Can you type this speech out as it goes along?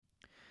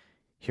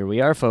Here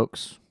we are,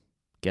 folks.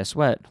 Guess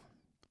what?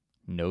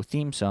 No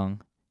theme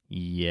song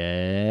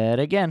yet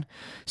again.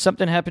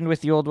 Something happened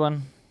with the old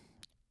one,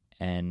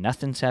 and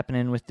nothing's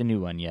happening with the new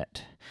one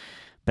yet.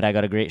 But I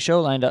got a great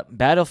show lined up.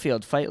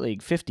 Battlefield Fight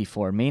League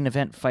 54 main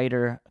event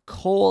fighter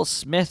Cole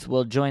Smith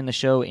will join the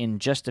show in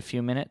just a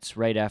few minutes,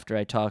 right after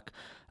I talk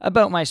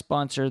about my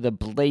sponsor, the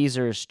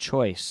Blazers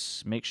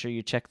Choice. Make sure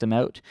you check them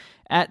out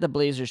at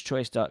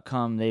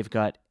theblazerschoice.com. They've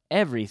got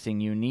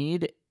everything you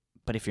need,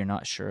 but if you're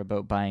not sure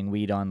about buying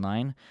weed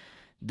online,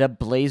 the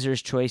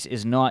Blazers Choice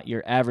is not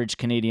your average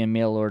Canadian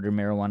mail-order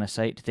marijuana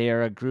site. They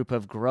are a group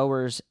of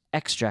growers,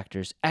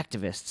 extractors,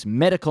 activists,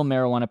 medical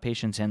marijuana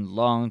patients, and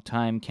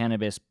long-time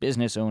cannabis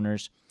business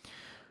owners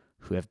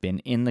who have been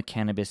in the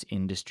cannabis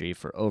industry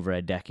for over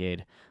a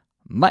decade,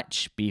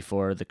 much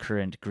before the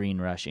current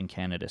green rush in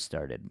Canada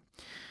started.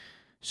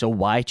 So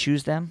why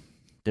choose them?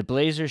 The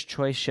Blazers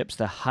Choice ships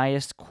the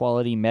highest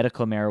quality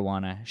medical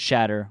marijuana,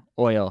 shatter,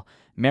 oil,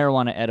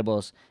 marijuana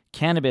edibles,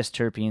 cannabis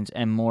terpenes,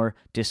 and more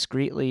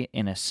discreetly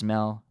in a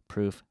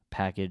smell-proof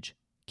package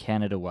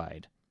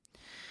Canada-wide.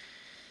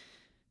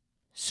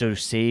 So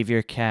save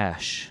your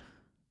cash.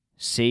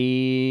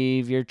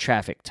 Save your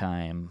traffic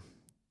time.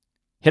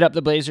 Hit up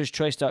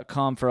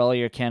theblazerschoice.com for all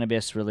your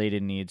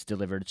cannabis-related needs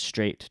delivered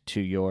straight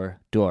to your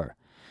door.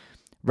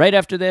 Right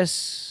after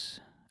this,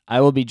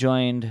 I will be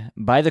joined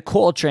by the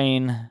Cole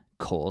Train,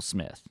 Cole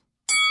Smith.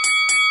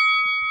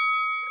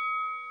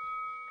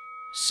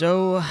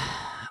 So,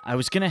 I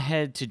was going to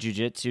head to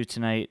jiu-jitsu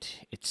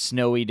tonight. It's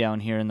snowy down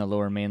here in the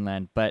Lower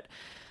Mainland, but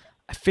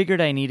I figured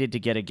I needed to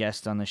get a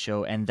guest on the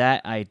show, and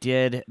that I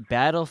did.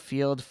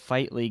 Battlefield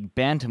Fight League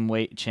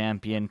bantamweight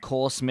champion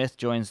Cole Smith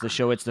joins the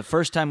show. It's the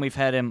first time we've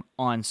had him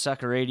on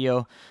Sucker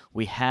Radio.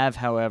 We have,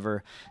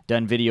 however,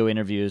 done video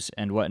interviews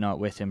and whatnot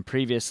with him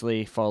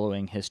previously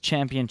following his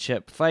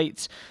championship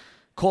fights.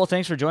 Cole,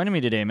 thanks for joining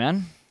me today,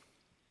 man.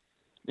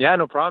 Yeah,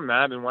 no problem,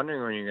 man. I've been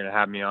wondering when you're going to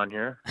have me on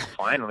here.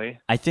 Finally.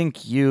 I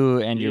think you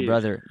and your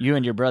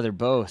brother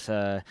both.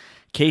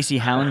 Casey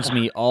hounds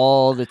me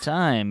all the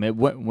time.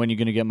 When are you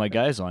going to get my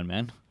guys on,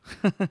 man?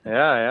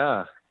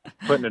 Yeah.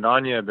 Putting it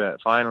on you a bit,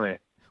 finally.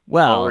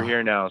 Well, we're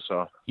here now,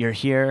 so. You're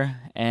here,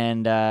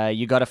 and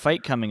you got a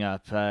fight coming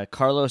up.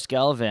 Carlos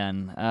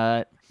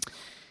Galvan.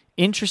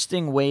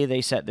 Interesting way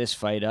they set this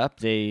fight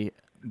up. They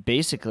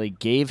basically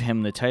gave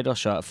him the title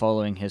shot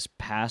following his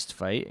past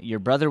fight. Your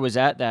brother was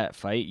at that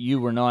fight. You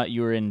were not.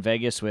 You were in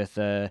Vegas with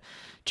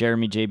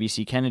Jeremy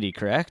JBC Kennedy,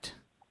 correct?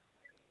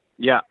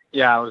 Yeah,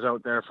 I was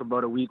out there for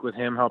about a week with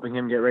him, helping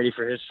him get ready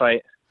for his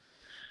fight.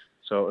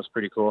 So it was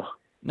pretty cool.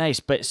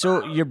 Nice. But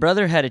so your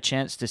brother had a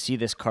chance to see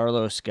this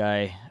Carlos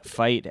guy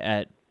fight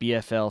at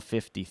BFL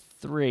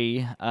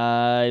 53.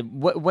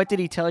 What did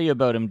he tell you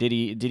about him? Did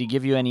he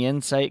give you any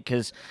insight?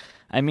 Because,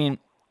 I mean,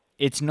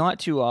 it's not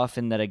too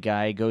often that a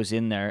guy goes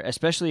in there,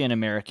 especially an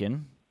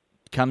American,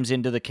 comes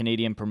into the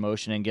Canadian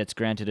promotion and gets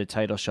granted a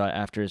title shot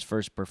after his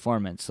first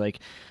performance. Like,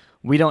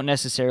 we don't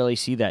necessarily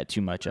see that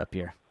too much up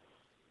here.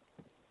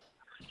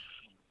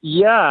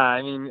 Yeah,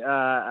 I mean,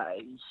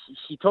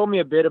 he told me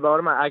a bit about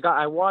him.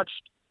 I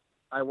watched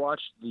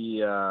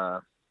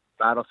the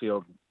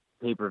Battlefield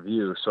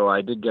pay-per-view, so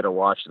I did get to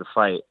watch the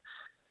fight.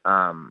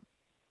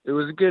 It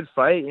was a good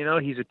fight, you know.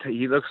 He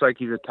looks like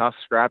he's a tough,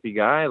 scrappy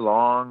guy,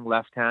 long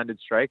left-handed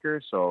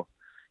striker. So,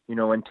 you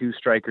know, when two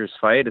strikers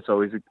fight, it's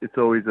always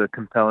a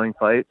compelling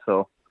fight.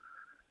 So,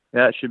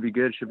 yeah, it should be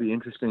good. It should be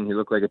interesting. He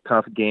looked like a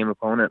tough game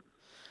opponent.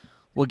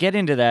 We'll get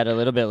into that a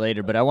little bit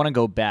later, but I want to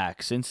go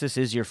back. Since this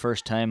is your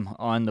first time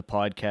on the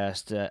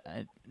podcast,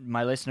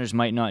 my listeners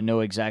might not know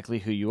exactly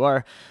who you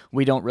are.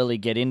 We don't really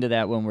get into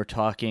that when we're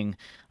talking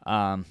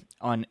on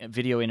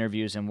video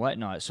interviews and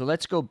whatnot. So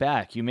let's go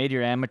back. You made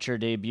your amateur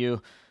debut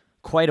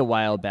quite a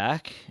while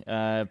back,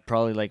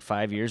 probably like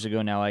 5 years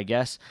ago now, I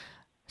guess.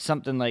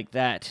 Something like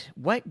that.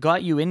 What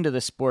got you into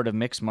the sport of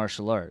mixed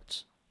martial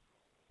arts?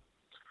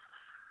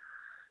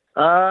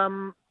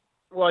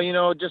 Well, you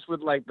know, just with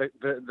like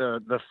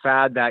the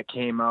fad that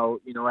came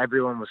out, you know,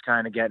 everyone was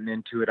kind of getting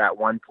into it at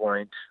one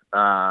point,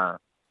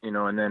 you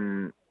know, and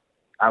then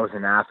I was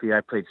an athlete.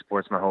 I played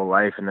sports my whole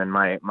life. And then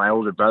my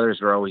older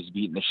brothers were always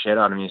beating the shit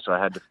out of me. So I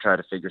had to try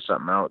to figure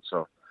something out.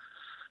 So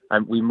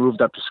we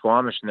moved up to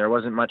Squamish, and there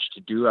wasn't much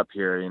to do up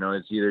here. You know,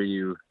 it's either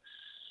you're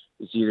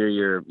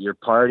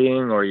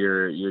partying or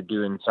you're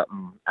doing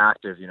something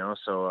active, you know?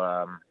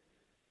 So,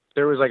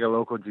 there was like a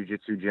local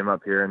jiu-jitsu gym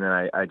up here, and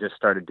then I just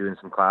started doing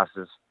some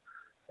classes.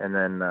 And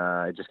then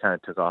it just kind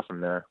of took off from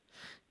there.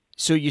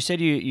 So you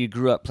said you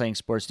grew up playing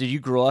sports. Did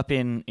you grow up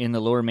in the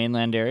Lower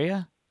Mainland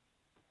area?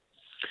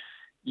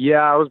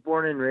 Yeah, I was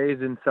born and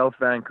raised in South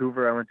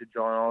Vancouver. I went to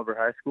John Oliver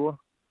High School.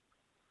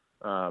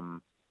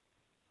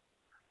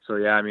 So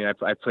yeah, I mean,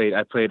 I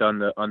played on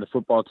the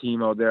football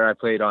team out there. I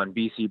played on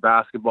BC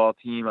basketball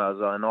team. I was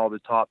on all the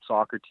top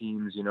soccer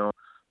teams, you know.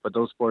 But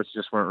those sports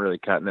just weren't really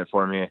cutting it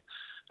for me.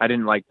 I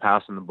didn't like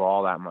passing the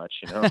ball that much,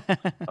 you know.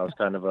 I was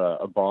kind of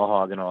a ball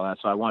hog and all that,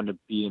 so I wanted to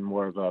be in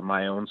more of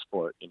my own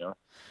sport, you know.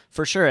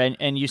 For sure,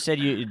 and you said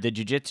the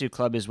jiu-jitsu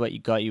club is what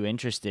got you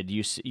interested.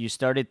 You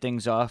started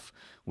things off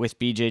with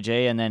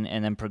BJJ and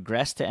then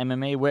progressed to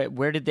MMA.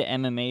 Where did the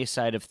MMA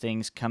side of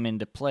things come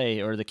into play,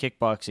 or the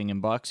kickboxing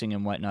and boxing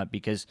and whatnot?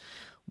 Because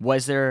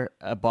was there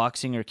a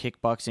boxing or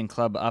kickboxing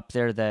club up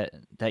there that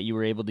you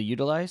were able to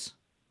utilize?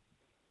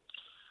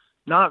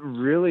 Not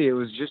really. It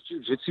was just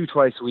jiu-jitsu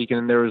twice a week, and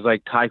then there was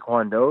like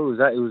taekwondo.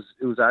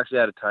 It was actually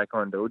at a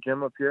taekwondo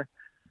gym up here.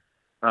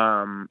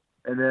 And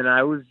then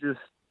I was just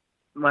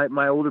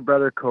my older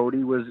brother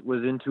Cody was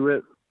into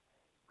it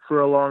for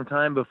a long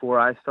time before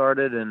I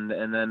started, and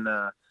then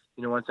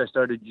you know, once I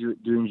started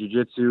doing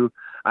jiu-jitsu,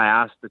 I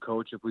asked the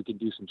coach if we could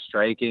do some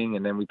striking,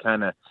 and then we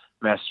kind of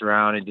messed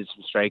around and did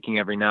some striking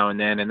every now and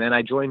then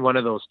I joined one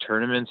of those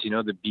tournaments, you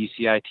know, the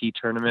BCIT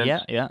tournaments.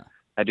 Yeah, yeah.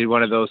 I did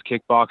one of those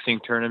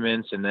kickboxing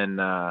tournaments, and then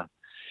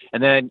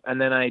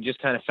I just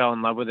kind of fell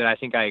in love with it. I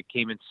think I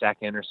came in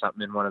second or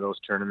something in one of those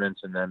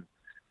tournaments, and then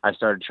I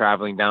started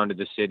traveling down to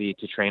the city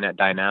to train at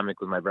Dynamic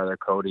with my brother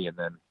Cody, and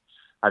then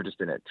I've just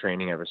been at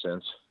training ever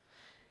since.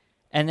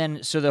 And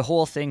then, so the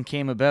whole thing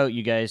came about.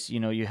 You guys, you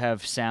know, you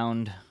have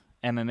Sound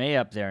MMA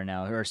up there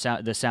now, or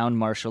the Sound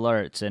Martial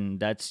Arts, and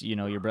that's, you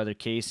know, your brother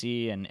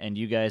Casey and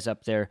you guys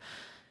up there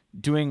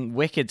doing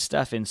wicked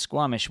stuff in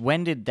Squamish.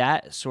 When did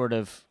that sort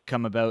of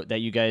come about that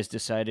you guys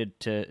decided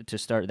to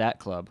start that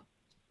club?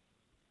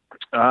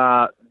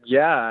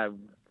 Yeah,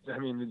 I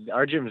mean,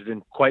 our gym has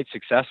been quite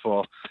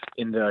successful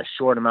in the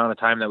short amount of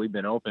time that we've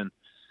been open.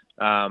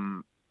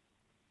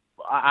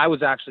 I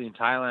was actually in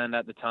Thailand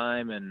at the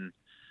time, and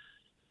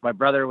my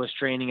brother was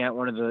training at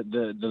one of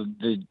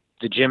the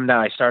gym that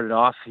I started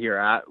off here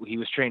at. He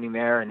was training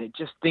there, and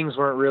things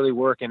weren't really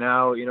working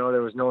out. You know,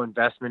 there was no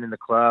investment in the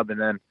club, and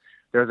then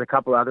there was a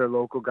couple other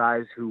local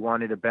guys who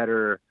wanted a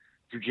better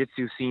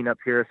jiu-jitsu scene up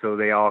here, so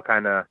they all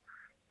kind of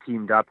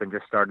teamed up and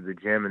just started the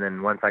gym. And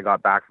then once I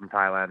got back from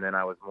Thailand, then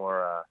I was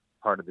more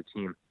part of the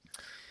team.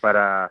 But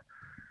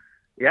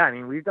yeah, I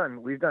mean, we've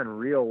done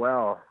real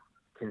well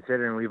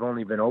considering we've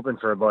only been open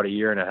for about a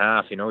year and a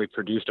half. You know, we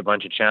produced a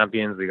bunch of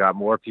champions. We got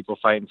more people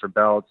fighting for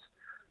belts.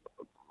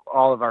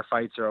 All of our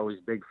fights are always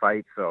big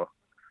fights, so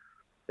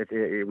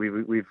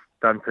we've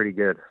done pretty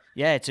good.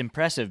 Yeah, it's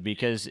impressive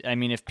because, I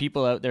mean, if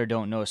people out there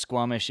don't know,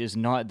 Squamish is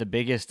not the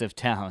biggest of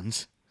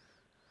towns.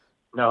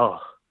 No,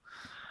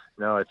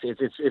 it's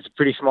a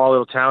pretty small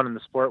little town, and the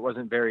sport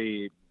wasn't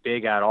very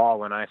big at all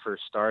when I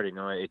first started. You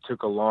know, it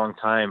took a long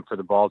time for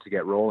the ball to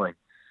get rolling,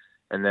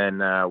 and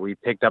then we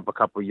picked up a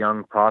couple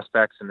young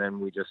prospects, and then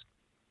we just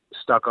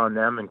stuck on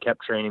them and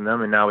kept training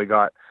them, and now we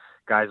got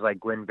guys like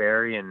Gwen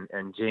Berry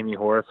and Jamie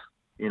Horth,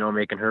 you know,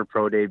 making her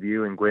pro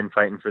debut, and Gwen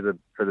fighting for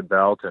the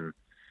belt, and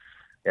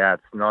yeah,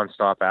 it's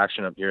nonstop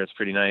action up here. It's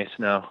pretty nice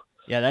now.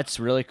 Yeah, that's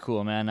really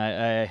cool, man.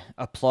 I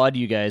applaud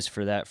you guys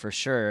for that, for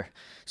sure.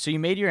 So you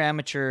made your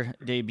amateur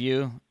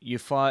debut. You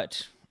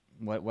fought,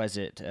 what was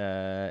it,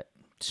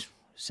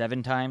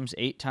 7 times,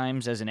 8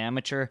 times as an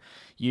amateur.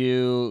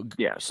 You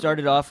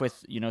started off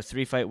with, you know,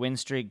 3-fight win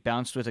streak,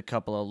 bounced with a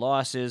couple of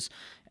losses,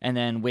 and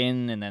then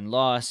win and then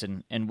loss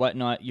and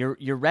whatnot.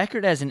 Your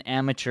record as an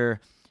amateur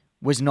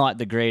was not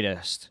the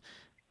greatest.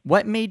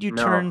 What made you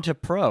turn to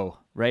pro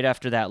right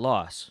after that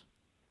loss?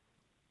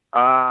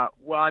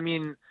 Well, I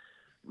mean,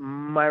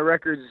 my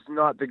record's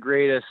not the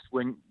greatest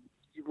when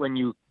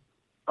you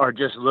are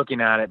just looking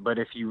at it, but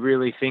if you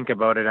really think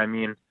about it, I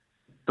mean,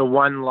 the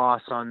one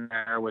loss on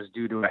there was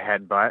due to a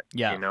headbutt,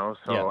 you know,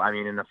 so I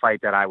mean, in the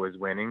fight that I was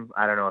winning,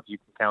 I don't know if you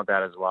can count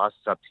that as a loss.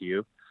 It's up to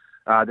you.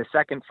 The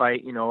second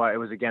fight, you know, it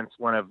was against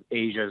one of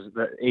Asia's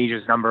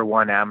number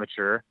 1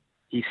 amateur.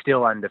 He's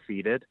still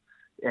undefeated,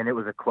 and it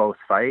was a close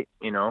fight,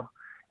 you know.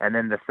 And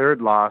then the third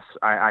loss,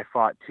 I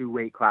fought 2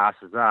 weight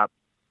classes up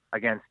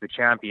against the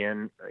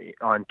champion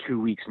on 2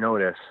 weeks'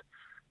 notice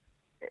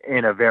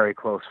in a very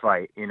close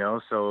fight, you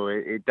know, so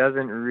it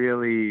doesn't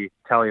really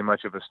tell you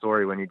much of a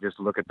story when you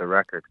just look at the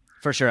record.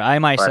 For sure. I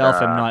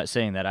myself am not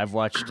saying that. I've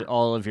watched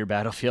all of your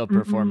Battlefield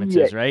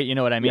performances, right? You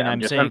know what I mean?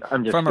 I'm saying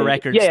from stating. A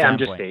record standpoint. I'm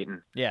just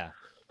stating. Yeah.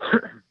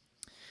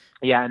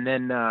 Yeah, and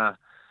then,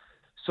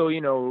 so,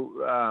 you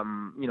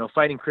know,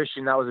 fighting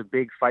Christian, that was a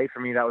big fight for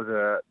me.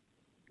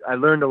 I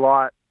learned a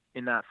lot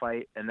in that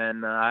fight. And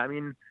then, I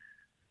mean,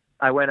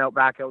 I went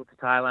back out to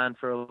Thailand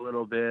for a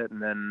little bit,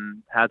 and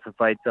then had some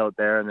fights out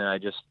there, and then I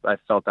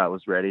felt I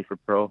was ready for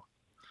pro.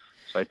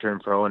 So I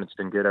turned pro, and it's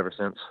been good ever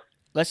since.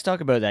 Let's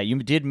talk about that.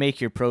 You did make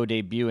your pro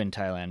debut in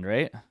Thailand,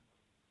 right?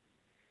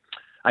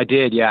 I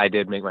did, yeah. I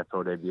did make my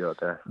pro debut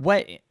out there.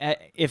 What,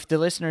 if the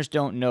listeners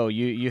don't know,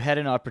 you had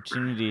an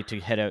opportunity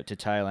to head out to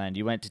Thailand.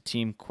 You went to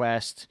Team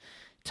Quest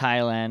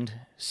Thailand,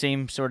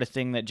 same sort of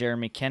thing that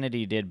Jeremy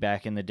Kennedy did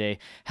back in the day.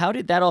 How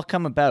did that all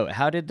come about?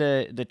 How did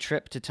the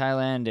trip to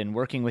Thailand and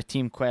working with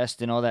Team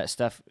Quest and all that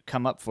stuff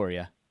come up for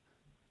you?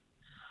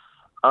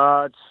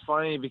 It's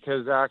funny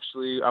because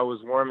actually I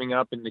was warming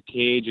up in the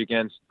cage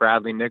against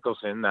Bradley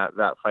Nicholson,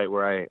 that fight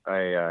where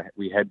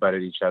we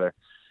headbutted each other,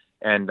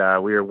 and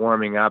we were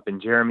warming up,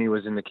 and Jeremy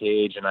was in the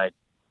cage, and I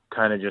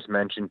kind of just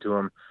mentioned to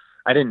him.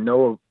 I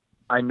knew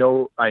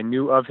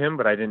of him,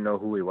 but I didn't know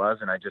who he was,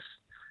 and I just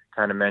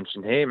kind of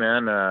mentioned, hey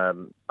man,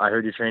 I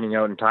heard you're training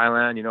out in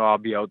Thailand. You know, I'll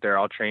be out there.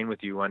 I'll train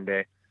with you one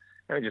day.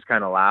 And we just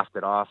kind of laughed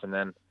it off. And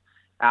then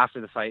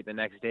after the fight, the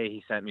next day,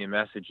 he sent me a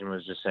message and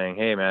was just saying,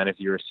 hey man, if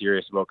you're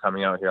serious about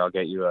coming out here, I'll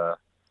get you a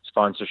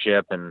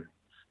sponsorship and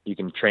you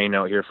can train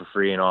out here for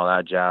free and all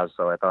that jazz.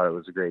 So I thought it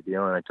was a great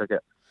deal, and I took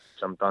it.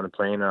 Jumped on the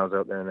plane, and I was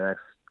out there in the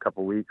next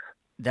couple of weeks.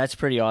 That's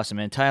pretty awesome.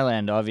 And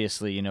Thailand,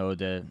 obviously, you know,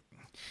 the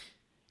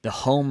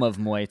home of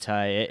Muay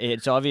Thai,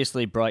 it's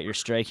obviously brought your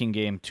striking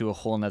game to a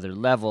whole nother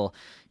level,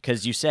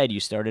 because you said you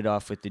started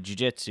off with the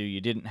jiu-jitsu.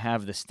 You didn't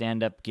have the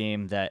stand-up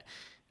game that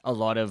a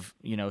lot of,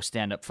 you know,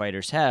 stand-up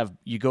fighters have.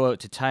 You go out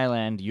to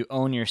Thailand, you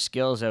own your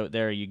skills out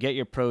there, you get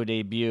your pro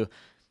debut,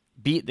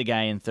 beat the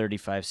guy in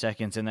 35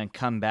 seconds, and then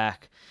come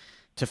back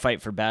to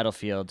fight for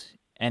Battlefield,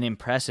 and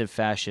impressive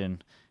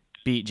fashion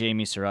beat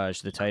Jamie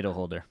Siraj, the title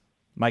holder.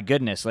 My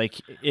goodness,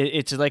 like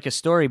it's like a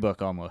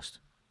storybook almost.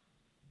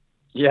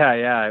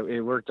 Yeah,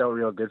 it worked out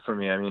real good for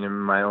me. I mean, in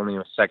my only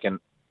second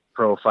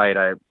pro fight,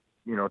 I,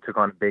 you know, took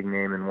on a big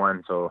name and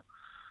won, so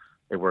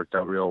it worked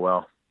out real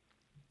well.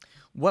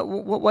 What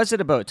was it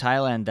about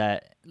Thailand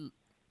that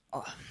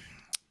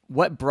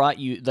what brought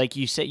you, like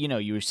you said, you know,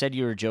 you said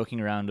you were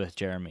joking around with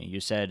Jeremy. You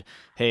said,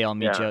 "Hey, I'll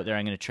meet you out there.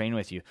 I'm going to train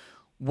with you."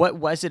 What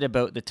was it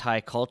about the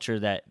Thai culture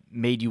that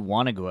made you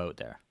want to go out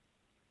there?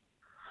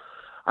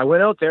 I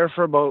went out there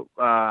for about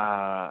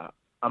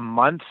a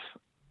month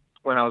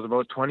when I was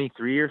about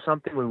 23 or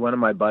something with one of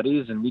my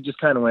buddies, and we just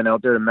kind of went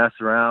out there to mess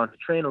around, to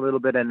train a little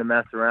bit and to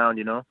mess around,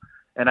 you know.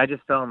 And I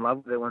just fell in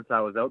love with it once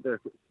I was out there.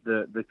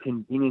 The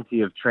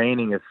conveniency of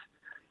training is,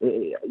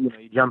 you know,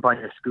 you jump on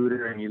your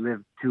scooter and you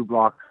live 2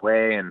 blocks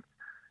away, and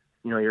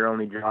you know your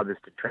only job is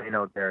to train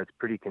out there. It's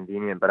pretty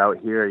convenient. But out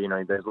here, you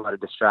know, there's a lot of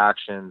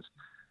distractions.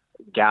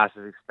 Gas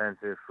is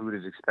expensive, food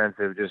is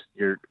expensive. Just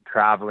you're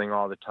traveling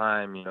all the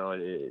time. You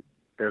know,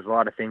 there's a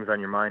lot of things on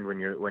your mind when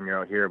you're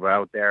out here, but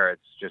out there,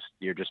 it's just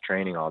you're just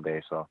training all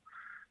day. So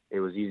it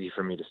was easy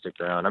for me to stick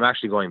around. I'm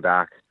actually going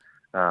back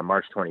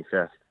March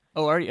 25th.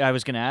 Oh, are you? I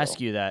was going to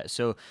ask you that.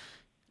 So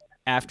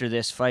after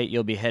this fight,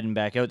 you'll be heading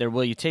back out there.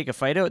 Will you take a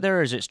fight out there,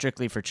 or is it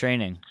strictly for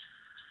training?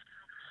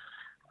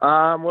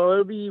 Well,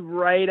 it'll be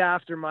right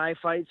after my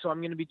fight, so I'm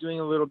going to be doing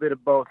a little bit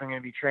of both. I'm going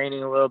to be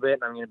training a little bit,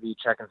 and I'm going to be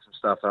checking some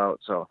stuff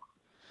out. So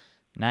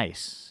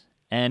nice.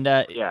 And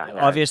yeah.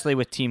 Obviously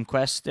with Team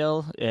Quest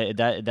still,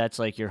 that's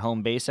like your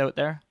home base out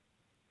there?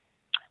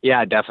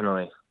 Yeah,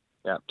 definitely.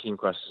 Yeah, Team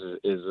Quest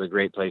is a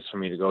great place for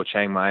me to go.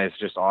 Chiang Mai is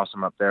just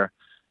awesome up there.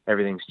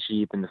 Everything's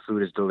cheap and the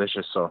food is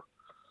delicious, so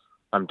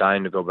I'm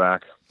dying to go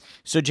back.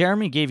 So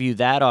Jeremy gave you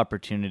that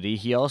opportunity.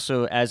 He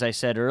also, as I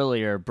said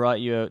earlier, brought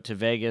you out to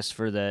Vegas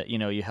for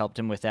you helped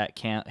him with that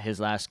camp, his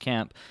last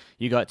camp.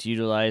 You got to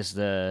utilize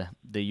the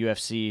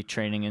UFC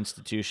training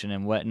institution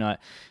and whatnot.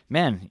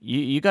 Man,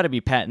 you got to be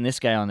patting this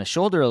guy on the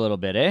shoulder a little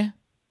bit, eh?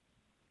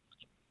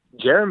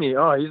 Jeremy,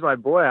 he's my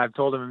boy. I've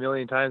told him a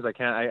million times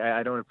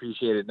I don't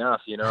appreciate it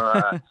enough, you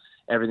know,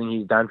 everything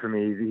he's done for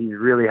me. He's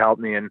really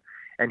helped me, and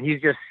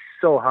he's just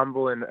so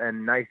humble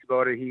and nice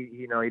about it.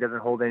 He doesn't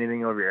hold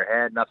anything over your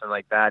head, nothing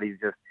like that.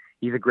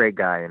 He's a great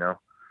guy, you know.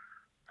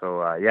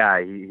 So yeah,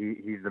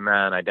 he's the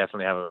man. I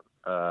definitely have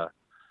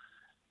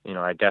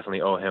I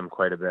definitely owe him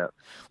quite a bit.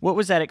 What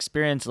was that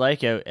experience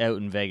like out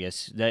in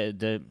Vegas?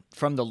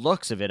 From the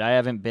looks of it, I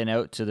haven't been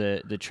out to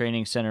the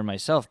training center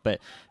myself, but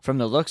from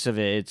the looks of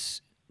it,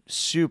 it's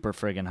super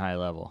friggin' high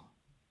level.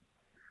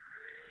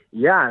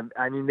 Yeah,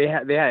 I mean they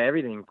had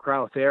everything.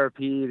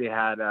 Cryotherapy, they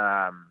had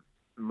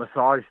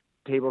massage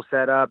table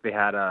set up, they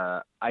had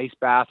a ice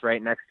bath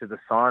right next to the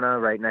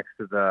sauna, right next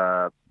to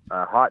the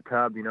hot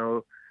tub, you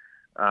know.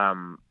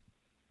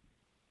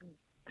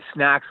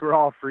 Snacks were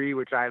all free,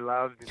 which I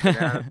loved.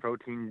 Bananas,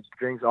 protein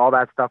drinks, all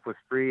that stuff was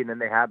free. And then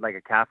they had like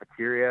a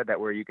cafeteria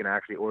where you can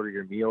actually order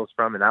your meals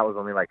from, and that was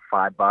only like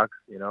 $5,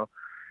 you know.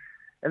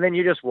 And then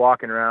you're just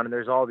walking around, and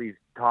there's all these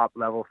top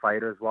level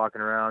fighters walking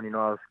around. You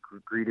know, I was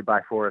greeted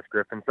by Forrest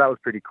Griffin, so that was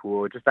pretty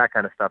cool. Just that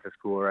kind of stuff is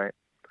cool, right?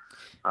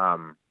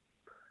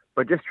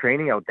 But just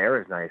training out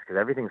there is nice because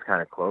everything's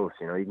kind of close.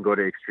 You know, you can go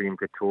to Extreme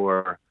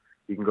Couture,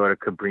 you can go to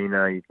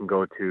Cabrina, you can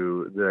go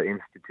to the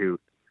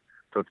Institute.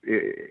 So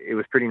it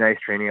was pretty nice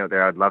training out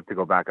there. I'd love to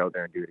go back out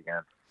there and do it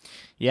again.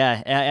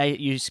 Yeah,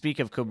 you speak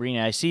of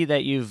Cabrina. I see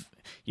that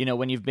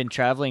when you've been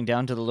traveling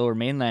down to the Lower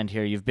Mainland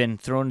here, you've been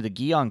throwing the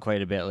gi on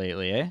quite a bit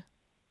lately, eh?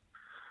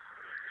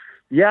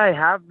 Yeah, I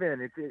have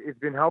been. It's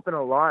been helping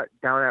a lot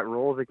down at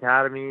Rolls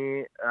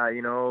Academy.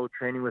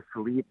 Training with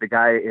Philippe. The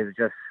guy is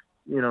just,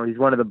 he's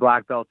one of the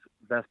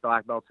best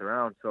black belts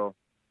around. So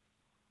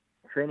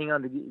training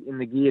in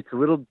the gi, it's a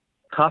little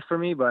tough for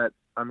me, but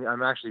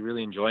I'm actually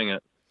really enjoying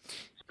it.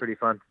 It's pretty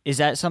fun. Is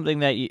that something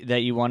that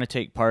you want to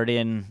take part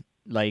in,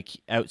 like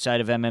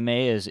outside of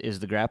MMA? Is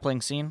the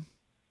grappling scene?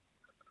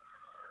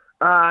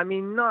 I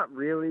mean, not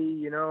really.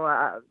 You know,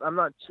 I'm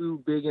not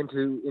too big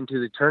into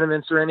the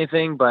tournaments or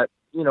anything, but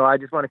I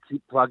just want to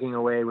keep plugging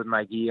away with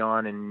my gi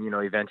on and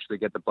eventually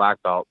get the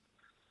black belt.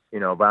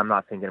 But I'm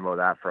not thinking about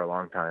that for a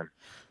long time.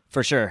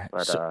 For sure.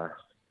 But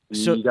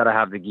So you got to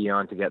have the gi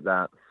on to get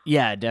that.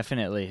 yeah,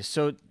 definitely.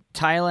 So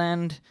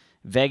Thailand,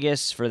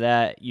 Vegas for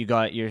that. You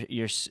got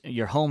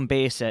your home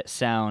base at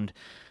Sound.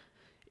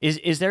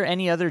 Is there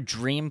any other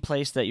dream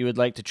place that you would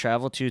like to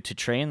travel to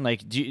train?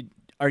 Like,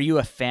 are you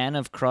a fan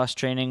of cross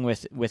training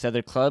with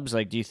other clubs?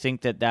 Like, do you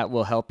think that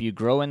will help you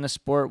grow in the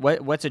sport?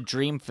 What's a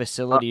dream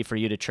facility for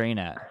you to train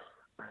at?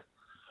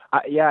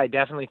 Yeah, I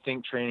definitely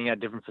think training at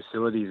different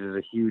facilities is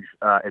a huge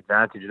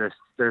advantage.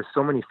 There's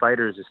so many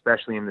fighters,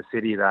 especially in the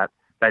city, that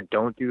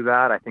don't do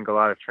that. I think a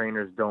lot of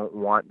trainers don't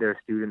want their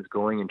students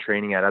going and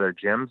training at other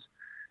gyms.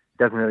 It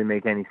doesn't really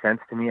make any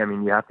sense to me. I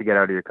mean, you have to get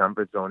out of your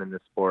comfort zone in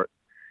this sport,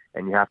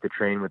 and you have to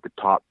train with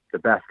the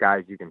best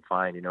guys you can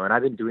find, you know. And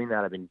I've been doing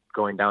that. I've been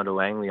going down to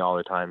Langley all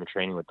the time and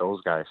training with those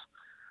guys.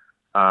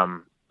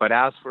 But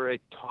as for a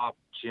top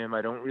gym,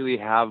 I don't really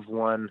have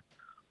one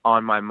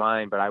on my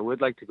mind, but I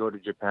would like to go to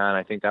Japan.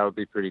 I think that would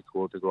be pretty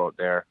cool to go out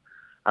there.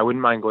 I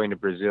wouldn't mind going to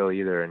Brazil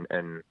either.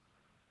 And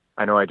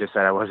I know I just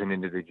said I wasn't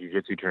into the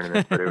jiu-jitsu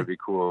tournament, but it would be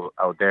cool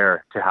out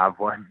there to have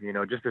one, you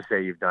know, just to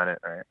say you've done it,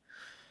 right?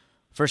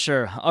 For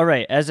sure. All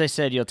right. As I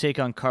said, you'll take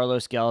on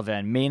Carlos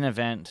Galvan, main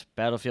event,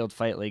 Battlefield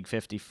Fight League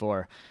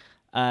 54.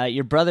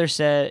 Your brother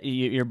said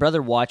your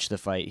brother watched the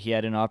fight. He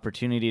had an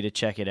opportunity to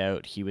check it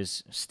out. He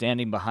was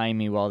standing behind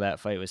me while that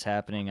fight was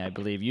happening, I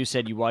believe. You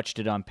said you watched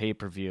it on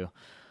pay-per-view.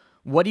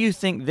 What do you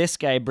think this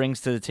guy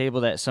brings to the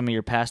table that some of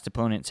your past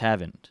opponents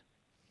haven't?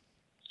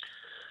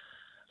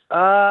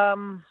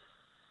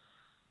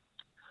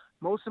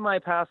 Most of my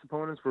past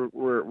opponents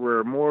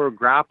were more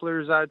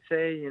grapplers, I'd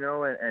say, you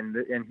know,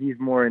 and he's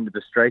more into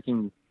the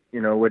striking, you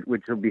know,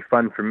 which will be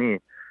fun for me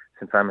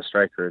since I'm a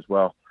striker as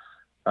well.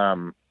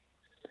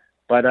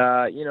 But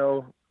you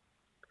know,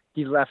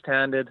 he's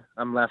left-handed,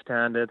 I'm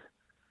left-handed.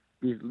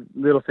 These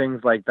little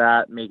things like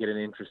that make it an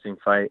interesting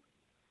fight.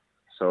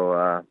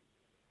 So,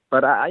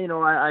 but you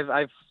know,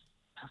 I've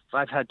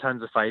had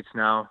tons of fights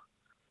now.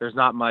 There's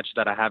not much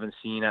that I haven't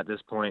seen at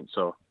this point,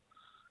 so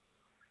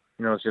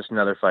you know, it's just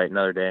another fight,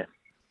 another day.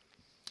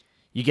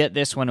 You get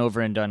this one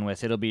over and done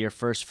with. It'll be your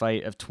first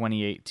fight of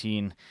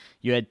 2018.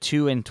 You had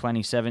 2 in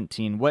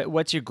 2017.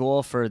 What's your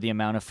goal for the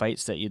amount of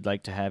fights that you'd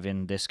like to have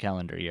in this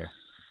calendar year?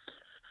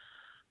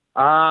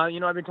 You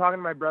know, I've been talking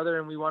to my brother,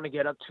 and we want to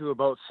get up to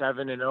about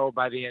 7-0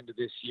 by the end of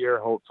this year,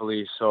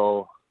 hopefully.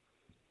 So,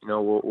 you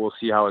know, we'll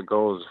see how it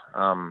goes.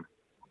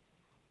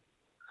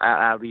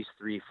 At least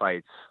 3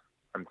 fights,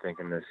 I'm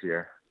thinking this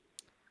year.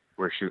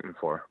 We're shooting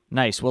for.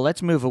 Nice. Well,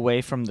 let's move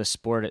away from the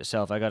sport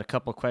itself. I got a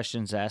couple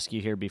questions to ask you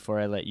here before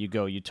I let you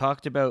go. You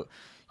talked about,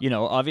 you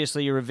know,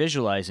 obviously you were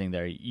visualizing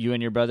there. You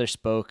and your brother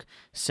spoke.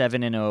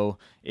 7-0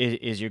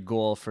 is your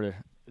goal for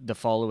the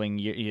following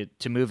year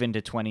to move into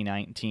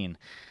 2019.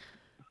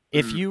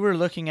 If you were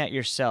looking at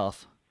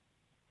yourself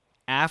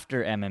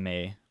after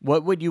MMA,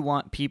 what would you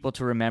want people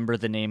to remember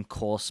the name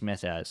Cole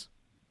Smith as?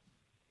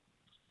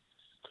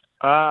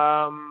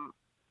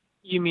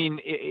 You mean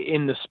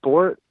in the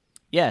sport?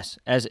 Yes,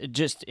 as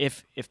just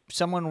if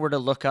someone were to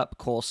look up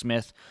Cole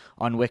Smith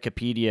on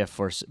Wikipedia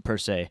per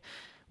se,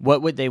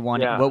 what would they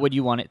want? Yeah. What would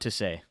you want it to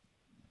say?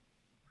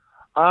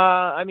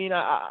 I mean,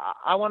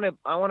 I want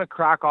to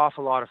crack off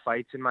a lot of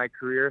fights in my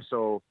career.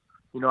 So,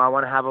 you know, I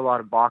want to have a lot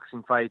of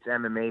boxing fights,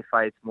 MMA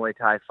fights, Muay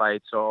Thai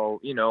fights. So,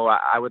 you know,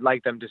 I would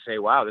like them to say,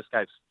 "Wow, this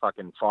guy's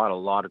fucking fought a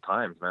lot of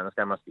times, man. This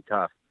guy must be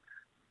tough."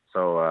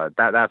 So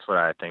that's what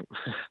I think.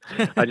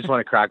 I just want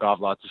to crack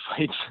off lots of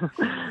fights.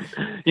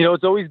 You know,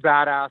 it's always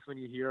badass when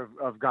you hear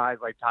of guys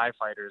like Thai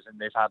fighters and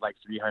they've had like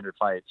 300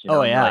 fights. You know?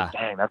 Oh, yeah. You're like,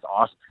 dang, that's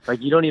awesome.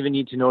 Like, you don't even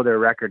need to know their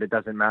record. It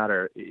doesn't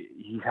matter.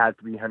 He's had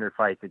 300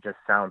 fights. It just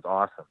sounds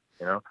awesome,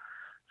 you know?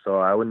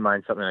 So I wouldn't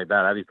mind something like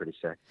that. That'd be pretty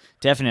sick.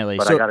 Definitely.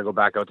 But so, I got to go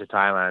back out to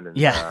Thailand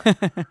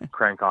and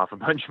crank off a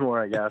bunch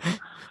more, I guess.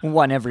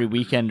 One every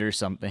weekend or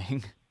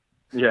something.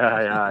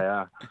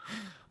 Yeah.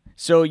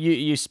 So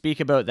you speak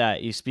about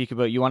that. You speak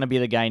about you want to be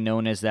the guy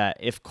known as that.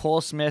 If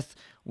Cole Smith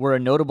were a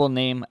notable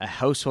name, a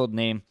household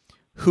name,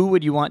 who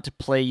would you want to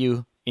play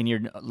you in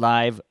your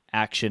live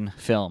action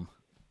film?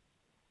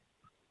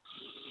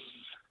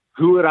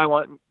 Who would I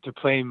want to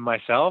play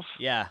myself?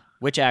 Yeah.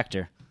 Which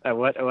actor?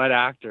 What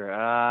actor?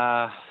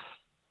 I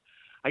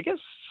guess,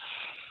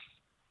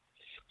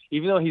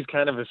 even though he's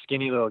kind of a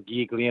skinny little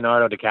geek,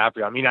 Leonardo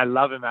DiCaprio. I mean, I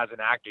love him as an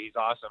actor. He's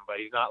awesome, but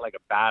he's not like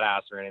a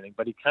badass or anything.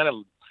 But he kind of,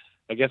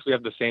 I guess we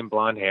have the same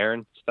blonde hair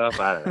and stuff.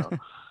 I don't know.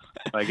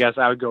 I guess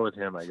I would go with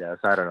him. I guess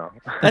I don't know.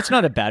 That's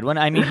not a bad one.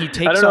 I mean, he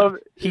takes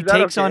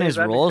on his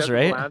roles,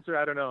 right? Answer?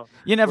 I don't know.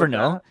 You never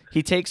know. That?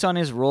 He takes on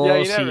his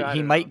roles. Yeah,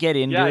 he might get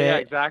into it. Yeah,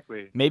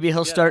 exactly. Maybe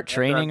he'll start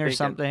training or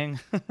something.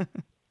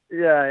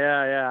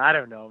 Yeah. I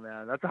don't know,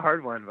 man. That's a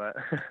hard one, but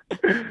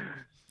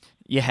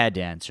you had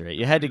to answer it.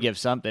 You had to give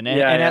something,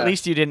 and at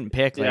least you didn't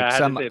pick like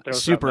some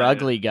super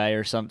ugly guy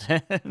or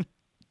something.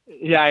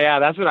 Yeah,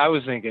 that's what I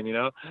was thinking, you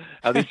know.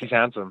 At least he's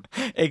handsome.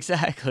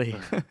 Exactly.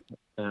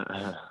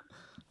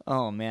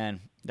 Oh,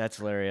 man, that's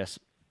hilarious.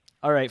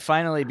 All right,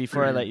 finally,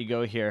 before I let you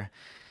go here,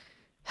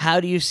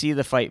 how do you see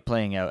the fight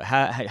playing out?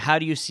 How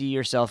do you see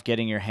yourself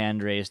getting your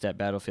hand raised at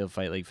Battlefield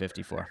Fight League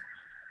 54?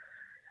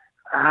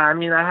 I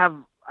mean, I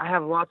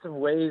have lots of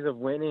ways of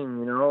winning,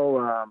 you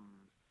know,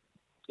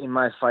 in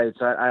my fights.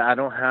 I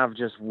don't have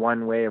just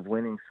one way of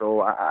winning.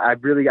 So I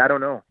really, I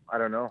don't know. I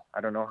don't know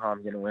how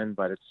I'm going to win,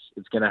 but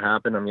it's going to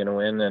happen. I'm going to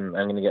win, and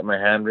I'm going to get my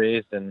hand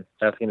raised, and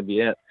that's going to be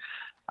it.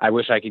 I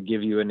wish I could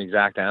give you an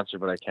exact answer,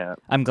 but I can't.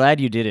 I'm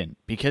glad you didn't,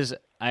 because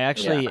I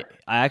Yeah.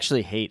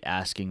 actually hate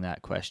asking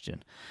that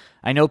question.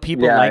 I know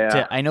people Yeah, like yeah.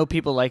 to I know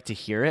people like to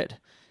hear it.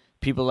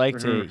 People like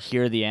to Mhm.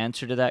 hear the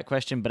answer to that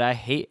question, but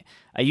I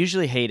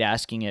usually hate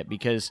asking it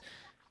because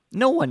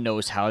no one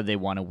knows how they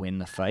want to win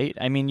the fight.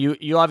 I mean,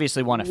 you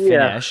obviously want to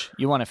Yeah. finish.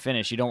 You want to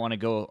finish. You don't want to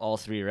go all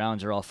 3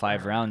 rounds or all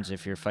 5 rounds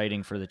if you're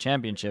fighting for the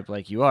championship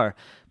like you are.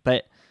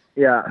 But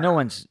Yeah. no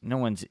one's,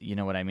 you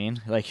know what I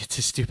mean? Like, it's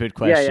a stupid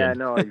Yeah, yeah, question.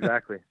 no,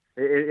 exactly.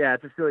 Yeah,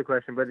 it's a silly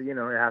question, but you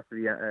know, it has to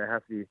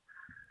be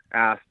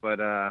asked, but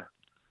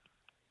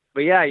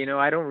yeah, you know,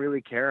 I don't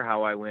really care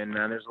how I win,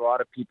 man. There's a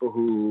lot of people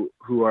who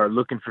are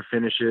looking for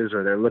finishes,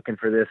 or they're looking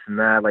for this and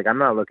that. Like, I'm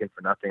not looking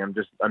for nothing. I'm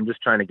just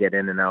trying to get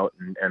in and out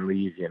and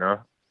leave, you know.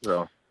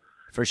 So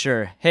For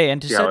sure. Hey,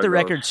 and to see how set it the goes.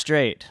 record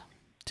straight,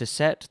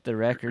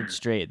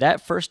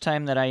 that first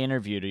time that I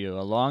interviewed you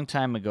a long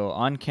time ago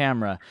on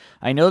camera,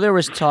 I know there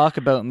was talk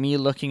about me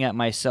looking at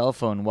my cell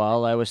phone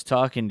while I was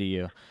talking to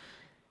you.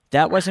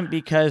 That wasn't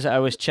because I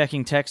was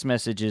checking text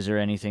messages or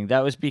anything.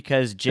 That was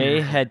because Jay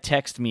had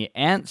texted me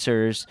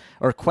answers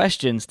or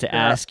questions to Yeah.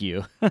 ask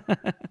you. All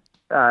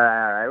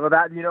right. Well,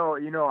 that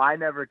I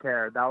never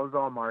cared. That was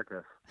all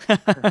Marcus.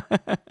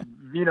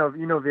 You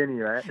know Vinny,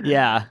 right?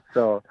 Yeah.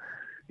 So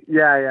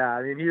yeah, yeah.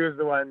 I mean, he was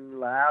the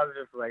one. I was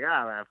just like,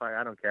 ah, man, fuck,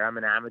 I don't care. I'm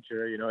an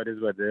amateur. You know, it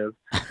is what it is.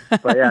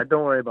 But yeah,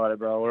 don't worry about it,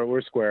 bro.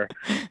 We're square.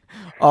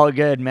 All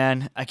good,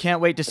 man. I can't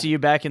wait to see you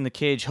back in the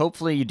cage.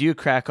 Hopefully, you do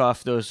crack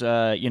off those,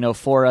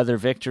 4 other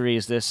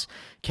victories this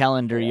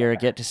calendar year.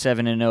 Get to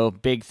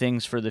 7-0. Big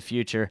things for the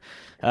future.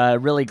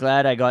 Really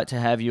glad I got to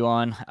have you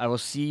on. I will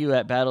see you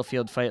at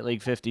Battlefield Fight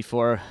League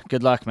 54.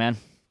 Good luck, man.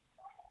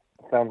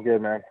 Sounds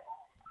good, man.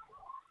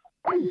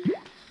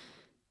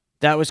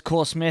 That was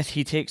Cole Smith.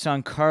 He takes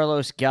on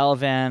Carlos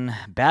Galvan.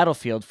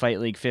 Battlefield Fight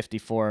League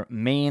 54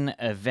 main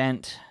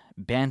event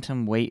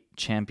bantamweight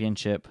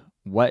championship.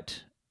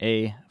 What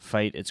a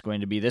fight it's going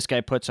to be. This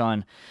guy puts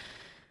on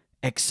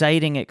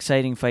exciting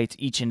fights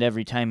each and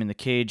every time in the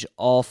cage.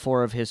 All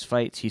 4 of his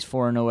fights, he's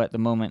 4-0 at the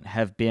moment,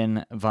 have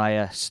been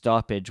via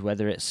stoppage,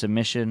 whether it's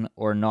submission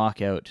or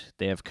knockout.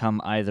 They have come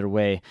either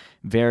way.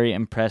 Very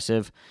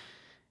impressive.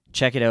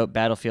 Check it out,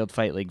 Battlefield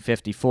Fight League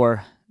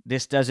 54.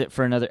 This does it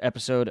for another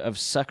episode of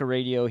Sucker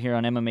Radio here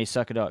on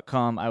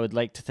MMAsucker.com. I would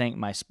like to thank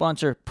my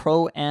sponsor,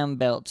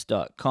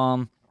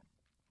 ProAmBelts.com,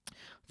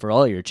 for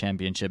all your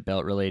championship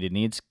belt related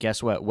needs.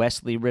 Guess what?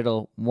 Wesley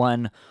Riddle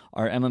won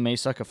our MMA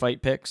Sucker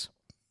Fight picks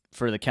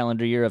for the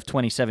calendar year of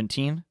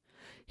 2017.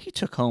 He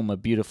took home a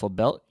beautiful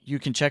belt. You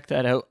can check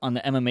that out on the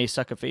MMA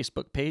Sucker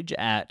Facebook page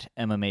at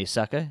MMA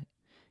Sucker.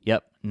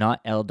 Yep,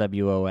 not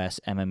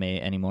LWOS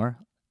MMA anymore.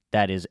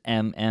 That is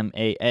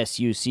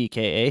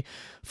MMASUCKA.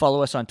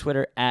 Follow us on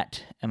Twitter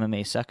at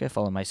MMA Sucker.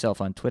 Follow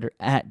myself on Twitter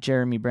at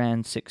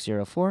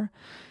JeremyBrand604.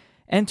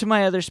 And to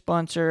my other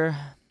sponsor,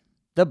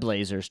 The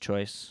Blazer's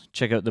Choice.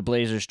 Check out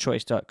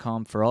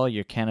theblazerschoice.com for all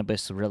your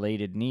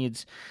cannabis-related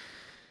needs.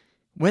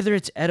 Whether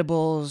it's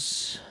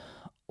edibles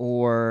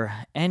or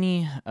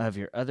any of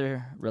your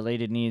other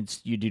related needs,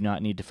 you do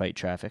not need to fight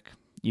traffic.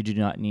 You do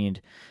not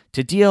need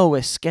to deal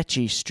with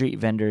sketchy street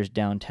vendors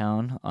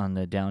downtown on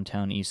the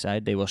downtown east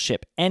side. They will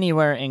ship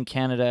anywhere in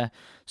Canada,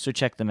 so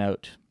check them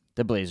out,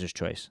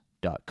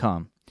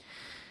 theblazerschoice.com.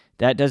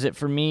 That does it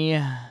for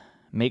me.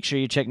 Make sure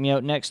you check me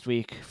out next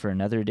week for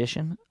another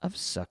edition of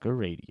Sucker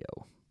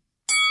Radio.